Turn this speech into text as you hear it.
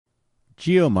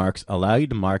GeoMarks allow you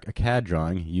to mark a CAD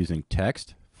drawing using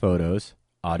text, photos,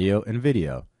 audio, and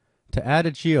video. To add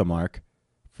a GeoMark,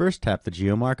 first tap the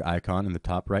GeoMark icon in the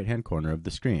top right-hand corner of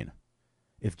the screen.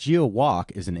 If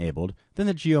GeoWalk is enabled, then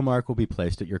the GeoMark will be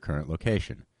placed at your current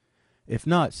location. If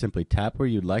not, simply tap where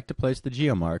you'd like to place the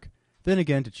GeoMark, then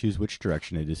again to choose which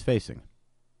direction it is facing.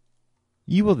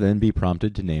 You will then be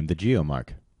prompted to name the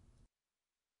GeoMark.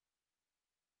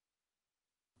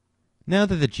 Now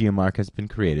that the GeoMark has been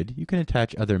created, you can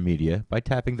attach other media by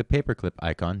tapping the paperclip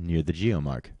icon near the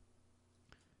GeoMark.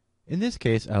 In this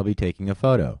case, I'll be taking a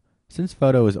photo. Since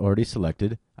photo is already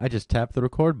selected, I just tap the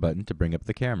record button to bring up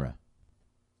the camera.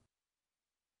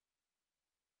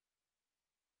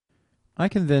 I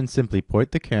can then simply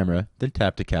point the camera, then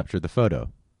tap to capture the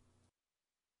photo.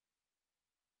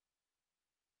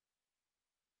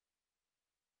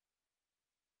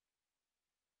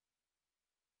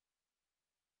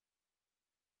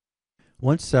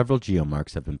 Once several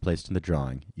GeoMarks have been placed in the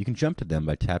drawing, you can jump to them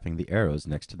by tapping the arrows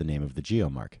next to the name of the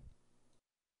GeoMark.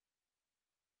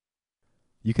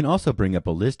 You can also bring up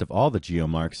a list of all the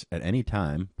GeoMarks at any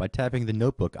time by tapping the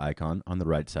notebook icon on the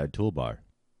right side toolbar.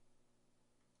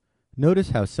 Notice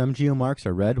how some GeoMarks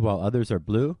are red while others are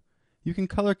blue? You can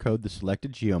color code the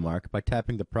selected GeoMark by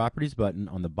tapping the Properties button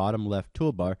on the bottom left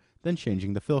toolbar, then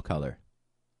changing the fill color.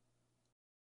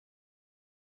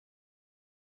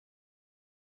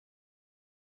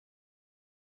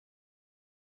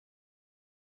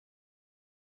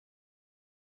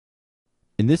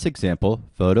 In this example,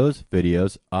 photos,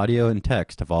 videos, audio, and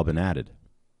text have all been added.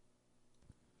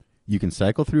 You can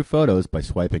cycle through photos by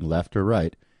swiping left or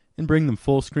right, and bring them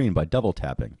full screen by double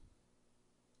tapping.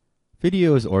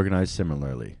 Video is organized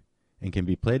similarly, and can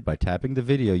be played by tapping the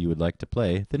video you would like to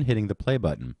play, then hitting the play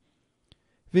button.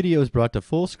 Video is brought to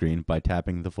full screen by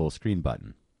tapping the full screen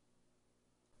button.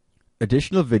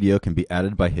 Additional video can be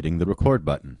added by hitting the record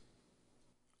button.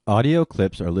 Audio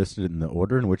clips are listed in the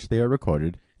order in which they are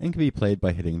recorded and can be played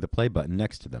by hitting the play button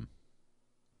next to them.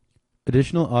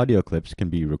 Additional audio clips can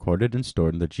be recorded and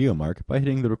stored in the GeoMark by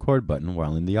hitting the record button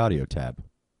while in the audio tab.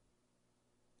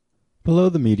 Below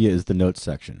the media is the notes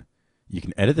section. You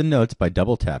can edit the notes by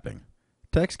double tapping.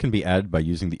 Text can be added by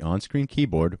using the on-screen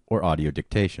keyboard or audio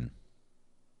dictation.